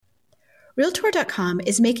Realtor.com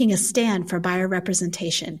is making a stand for buyer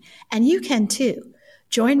representation, and you can too.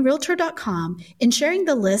 Join Realtor.com in sharing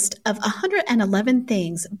the list of 111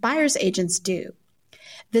 things buyer's agents do.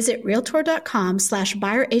 Visit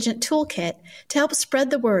Realtor.com/buyer agent toolkit to help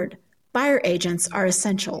spread the word. Buyer agents are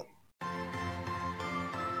essential.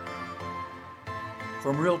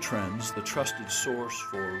 From Real Trends, the trusted source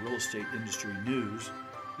for real estate industry news,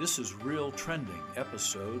 this is Real Trending,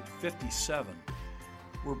 episode 57.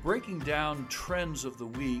 We're breaking down trends of the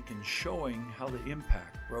week and showing how they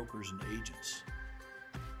impact brokers and agents.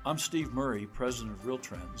 I'm Steve Murray, president of Real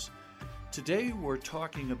Trends. Today we're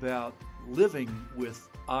talking about living with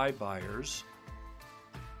iBuyers,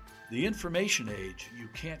 the information age, you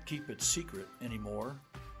can't keep it secret anymore,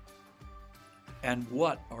 and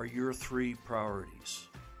what are your 3 priorities?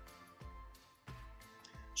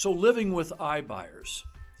 So living with iBuyers.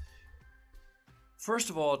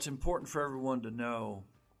 First of all, it's important for everyone to know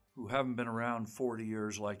who haven't been around 40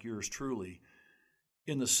 years like yours truly.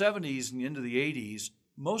 In the 70s and into the 80s,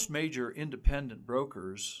 most major independent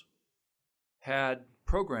brokers had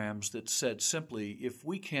programs that said simply, if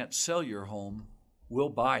we can't sell your home, we'll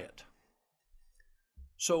buy it.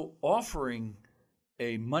 So offering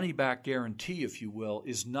a money-back guarantee, if you will,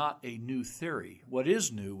 is not a new theory. What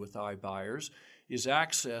is new with iBuyers is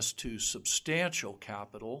access to substantial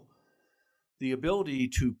capital, the ability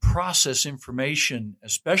to process information,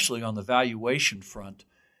 especially on the valuation front,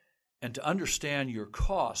 and to understand your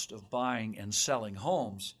cost of buying and selling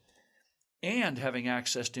homes, and having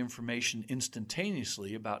access to information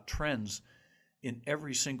instantaneously about trends in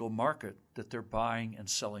every single market that they're buying and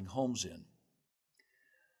selling homes in.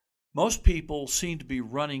 Most people seem to be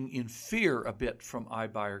running in fear a bit from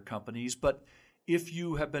iBuyer companies, but if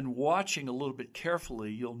you have been watching a little bit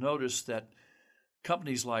carefully, you'll notice that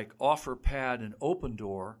companies like OfferPad and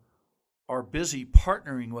Opendoor are busy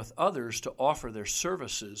partnering with others to offer their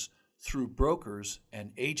services through brokers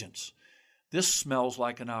and agents. This smells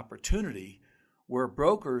like an opportunity where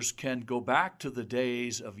brokers can go back to the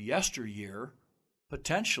days of yesteryear,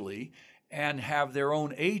 potentially, and have their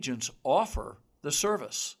own agents offer the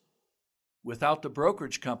service without the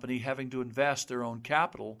brokerage company having to invest their own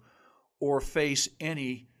capital or face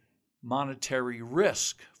any monetary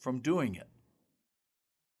risk from doing it.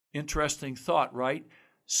 Interesting thought, right?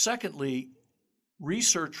 Secondly,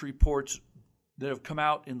 research reports that have come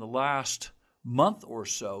out in the last month or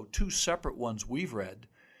so, 2 separate ones we've read,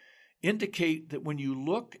 indicate that when you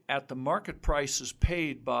look at the market prices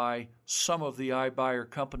paid by some of the iBuyer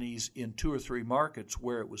companies in 2 or 3 markets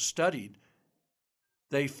where it was studied,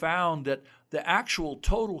 they found that the actual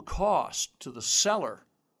total cost to the seller,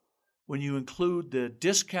 when you include the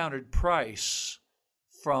discounted price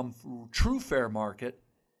from true fair market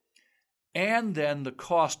and then the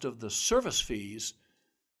cost of the service fees,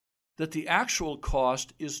 that the actual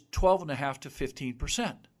cost is 12.5% to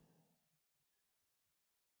 15%.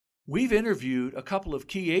 We've interviewed a couple of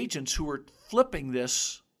key agents who are flipping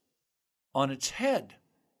this on its head.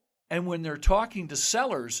 And when they're talking to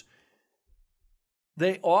sellers,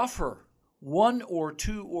 they offer 1 or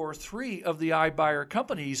 2 or 3 of the iBuyer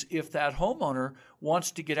companies if that homeowner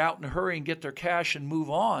wants to get out in a hurry and get their cash and move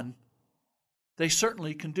on. They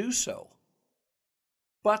certainly can do so.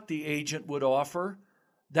 But the agent would offer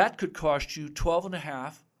that could cost you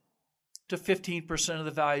 12.5% to 15% of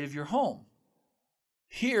the value of your home.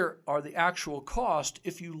 Here are the actual cost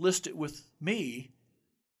if you list it with me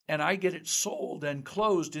and I get it sold and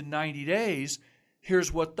closed in 90 days.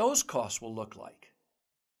 Here's what those costs will look like.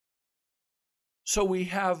 So we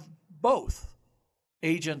have both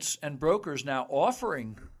agents and brokers now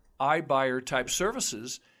offering iBuyer type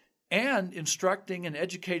services and instructing and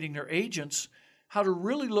educating their agents how to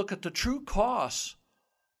really look at the true costs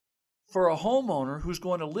for a homeowner who's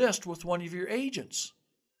going to list with one of your agents.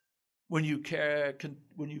 When you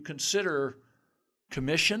consider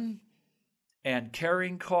commission and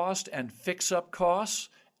carrying cost and fix-up costs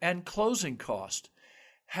and closing cost,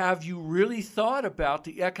 have you really thought about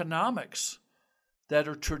the economics that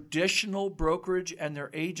a traditional brokerage and their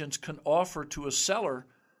agents can offer to a seller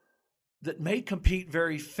that may compete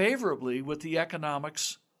very favorably with the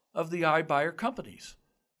economics of the iBuyer companies,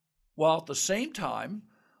 while at the same time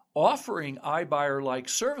offering iBuyer-like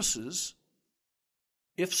services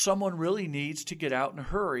if someone really needs to get out in a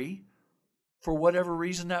hurry for whatever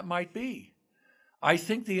reason that might be. I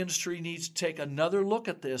think the industry needs to take another look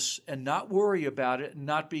at this and not worry about it and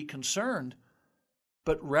not be concerned,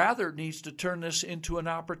 but rather needs to turn this into an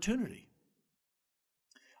opportunity.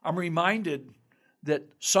 I'm reminded that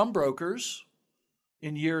some brokers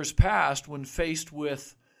in years past, when faced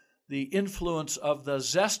with the influence of the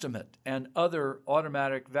Zestimate and other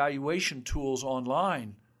automatic valuation tools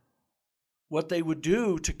online, what they would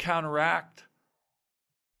do to counteract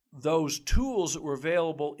those tools that were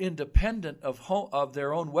available independent of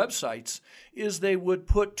their own websites is they would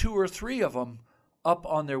put 2 or 3 of them up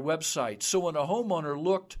on their website. So when a homeowner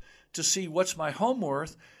looked to see what's my home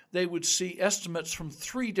worth, they would see estimates from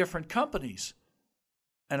 3 different companies.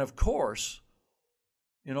 And of course,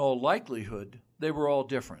 in all likelihood, they were all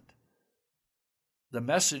different. The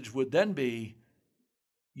message would then be,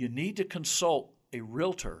 you need to consult a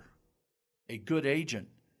realtor, a good agent,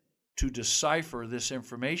 to decipher this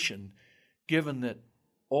information, given that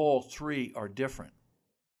all 3 are different.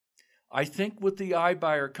 I think with the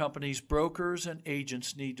iBuyer companies, brokers and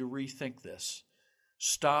agents need to rethink this.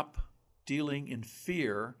 Stop dealing in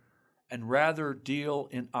fear and rather deal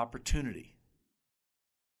in opportunity.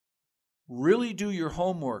 Really do your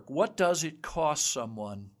homework. What does it cost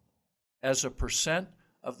someone as a percent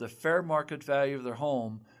of the fair market value of their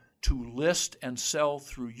home to list and sell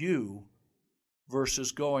through you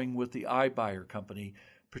versus going with the iBuyer company,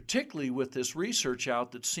 particularly with this research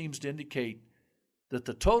out that seems to indicate that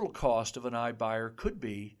the total cost of an iBuyer could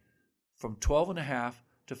be from 12.5%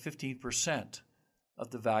 to 15%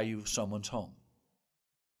 of the value of someone's home.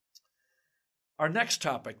 Our next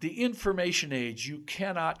topic, the information age. You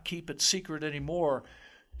cannot keep it secret anymore.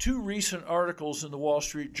 2 recent articles in the Wall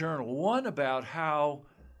Street Journal. One about how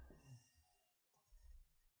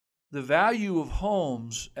the value of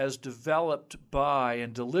homes as developed by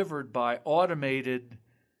and delivered by automated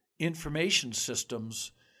information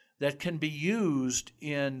systems that can be used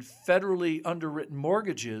in federally underwritten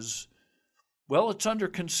mortgages, well, it's under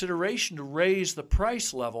consideration to raise the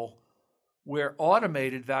price level where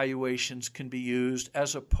automated valuations can be used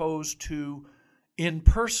as opposed to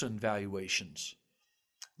in-person valuations.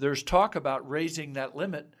 There's talk about raising that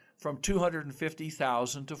limit from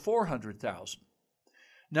 $250,000 to $400,000.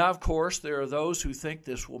 Now, of course, there are those who think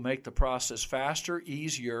this will make the process faster,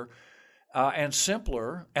 easier, and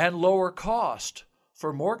simpler, and lower cost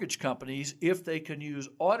for mortgage companies if they can use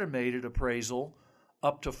automated appraisal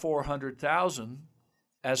up to $400,000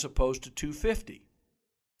 as opposed to $250,000.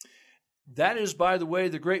 That is, by the way,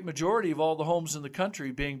 the great majority of all the homes in the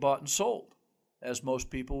country being bought and sold, as most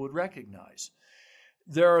people would recognize.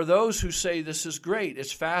 There are those who say this is great,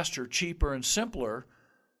 it's faster, cheaper, and simpler.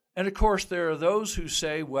 And of course, there are those who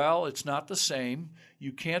say, well, it's not the same,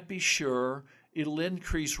 you can't be sure, it'll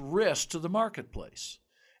increase risk to the marketplace.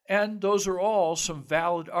 And those are all some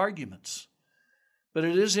valid arguments. But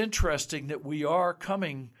it is interesting that we are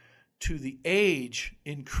coming to the age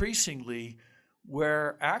increasingly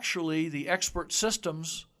where actually the expert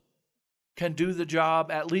systems can do the job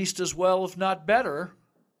at least as well, if not better,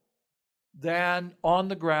 than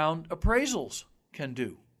on-the-ground appraisals can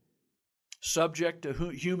do, subject to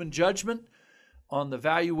human judgment on the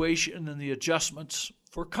valuation and the adjustments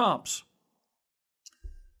for comps,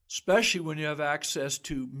 especially when you have access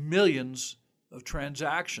to millions of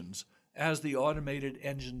transactions as the automated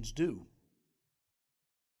engines do.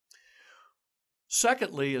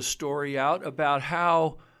 Secondly, a story out about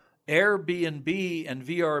how Airbnb and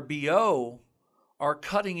VRBO are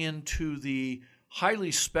cutting into the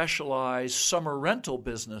highly specialized summer rental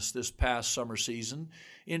business this past summer season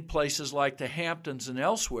in places like the Hamptons and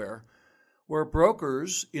elsewhere, where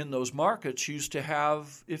brokers in those markets used to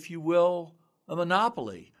have, if you will, a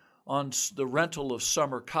monopoly on the rental of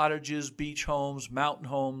summer cottages, beach homes, mountain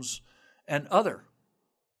homes, and other.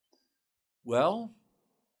 Well,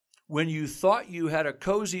 when you thought you had a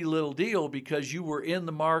cozy little deal because you were in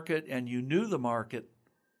the market and you knew the market,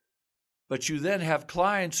 but you then have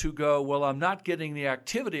clients who go, well, I'm not getting the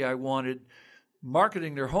activity I wanted,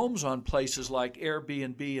 marketing their homes on places like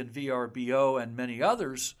Airbnb and VRBO and many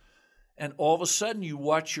others, and all of a sudden you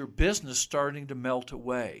watch your business starting to melt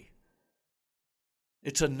away.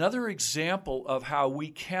 It's another example of how we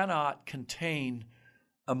cannot contain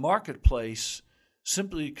a marketplace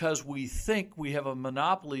simply because we think we have a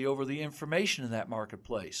monopoly over the information in that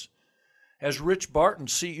marketplace. As Rich Barton,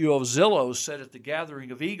 CEO of Zillow, said at the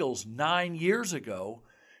Gathering of Eagles 9 years ago,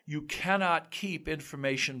 you cannot keep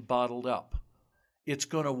information bottled up. It's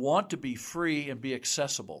going to want to be free and be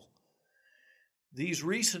accessible. These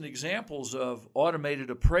recent examples of automated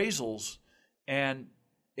appraisals and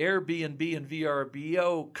Airbnb and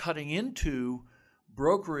VRBO cutting into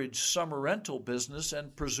brokerage summer rental business,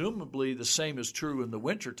 and presumably the same is true in the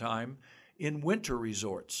wintertime in winter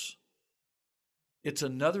resorts. It's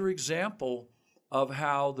another example of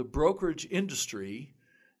how the brokerage industry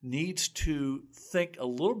needs to think a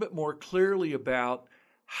little bit more clearly about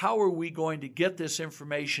How are we going to get this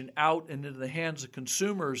information out and into the hands of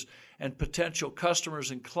consumers and potential customers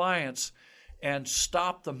and clients, and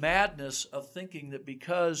stop the madness of thinking that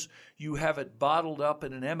because you have it bottled up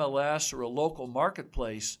in an MLS or a local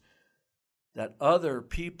marketplace, that other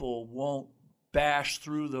people won't bash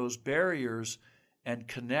through those barriers and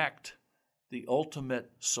connect the ultimate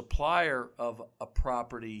supplier of a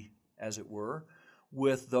property, as it were,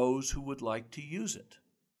 with those who would like to use it.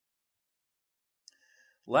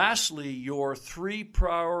 Lastly, your 3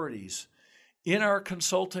 priorities. In our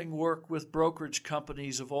consulting work with brokerage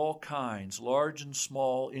companies of all kinds, large and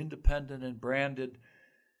small, independent and branded,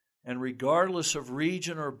 and regardless of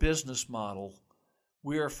region or business model,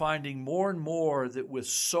 we are finding more and more that with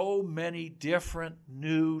so many different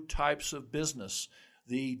new types of business,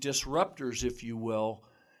 the disruptors, if you will,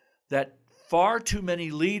 that far too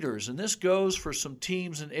many leaders, and this goes for some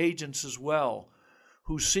teams and agents as well,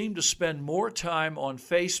 who seem to spend more time on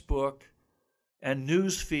Facebook and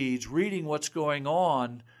news feeds reading what's going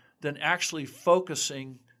on than actually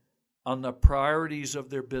focusing on the priorities of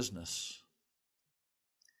their business.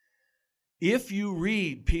 If you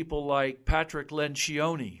read people like Patrick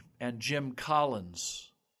Lencioni and Jim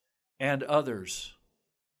Collins and others,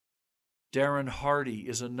 Darren Hardy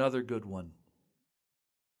is another good one.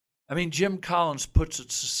 I mean, Jim Collins puts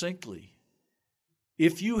it succinctly.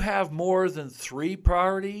 If you have more than 3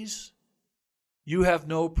 priorities, you have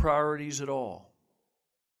no priorities at all.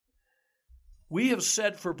 We have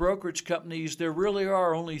said for brokerage companies there really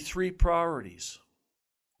are only 3 priorities.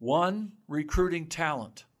 1, recruiting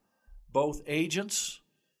talent, both agents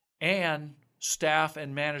and staff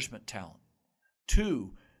and management talent.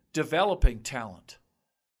 2, developing talent.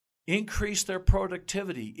 Increase their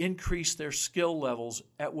productivity, increase their skill levels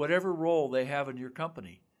at whatever role they have in your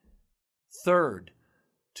company. 3rd,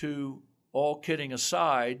 to all kidding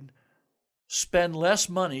aside, spend less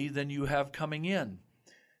money than you have coming in.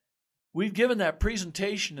 We've given that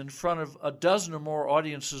presentation in front of a dozen or more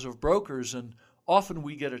audiences of brokers, and often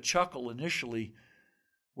we get a chuckle initially,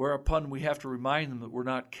 whereupon we have to remind them that we're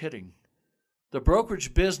not kidding. The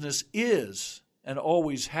brokerage business is, and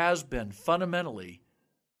always has been, fundamentally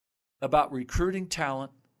about recruiting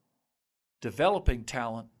talent, developing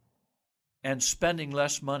talent, and spending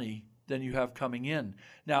less money than you have coming in.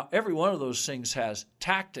 Now, every one of those things has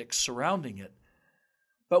tactics surrounding it,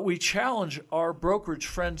 but we challenge our brokerage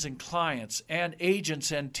friends and clients and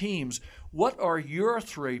agents and teams. What are your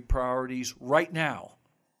 3 priorities right now,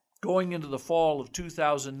 going into the fall of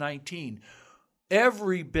 2019?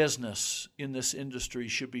 Every business in this industry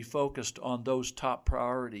should be focused on those top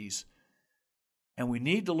priorities. And we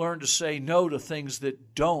need to learn to say no to things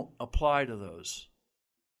that don't apply to those.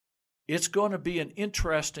 It's going to be an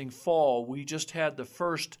interesting fall. We just had the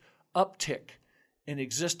first uptick in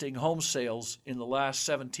existing home sales in the last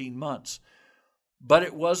 17 months. But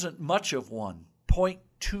it wasn't much of one,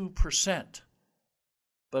 0.2%.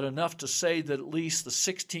 But enough to say that at least the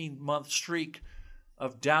 16-month streak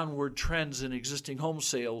of downward trends in existing home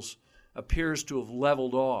sales appears to have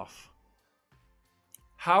leveled off.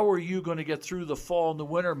 How are you going to get through the fall and the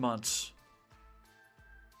winter months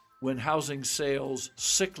when housing sales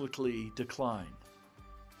cyclically decline?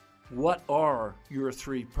 What are your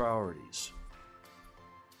 3 priorities?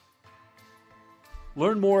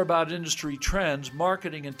 Learn more about industry trends,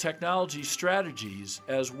 marketing, and technology strategies,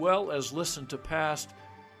 as well as listen to past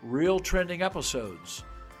Real Trending episodes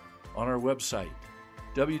on our website,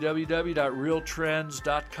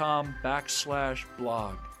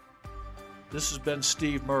 www.realtrends.com/blog. This has been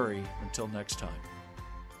Steve Murray. Until next time.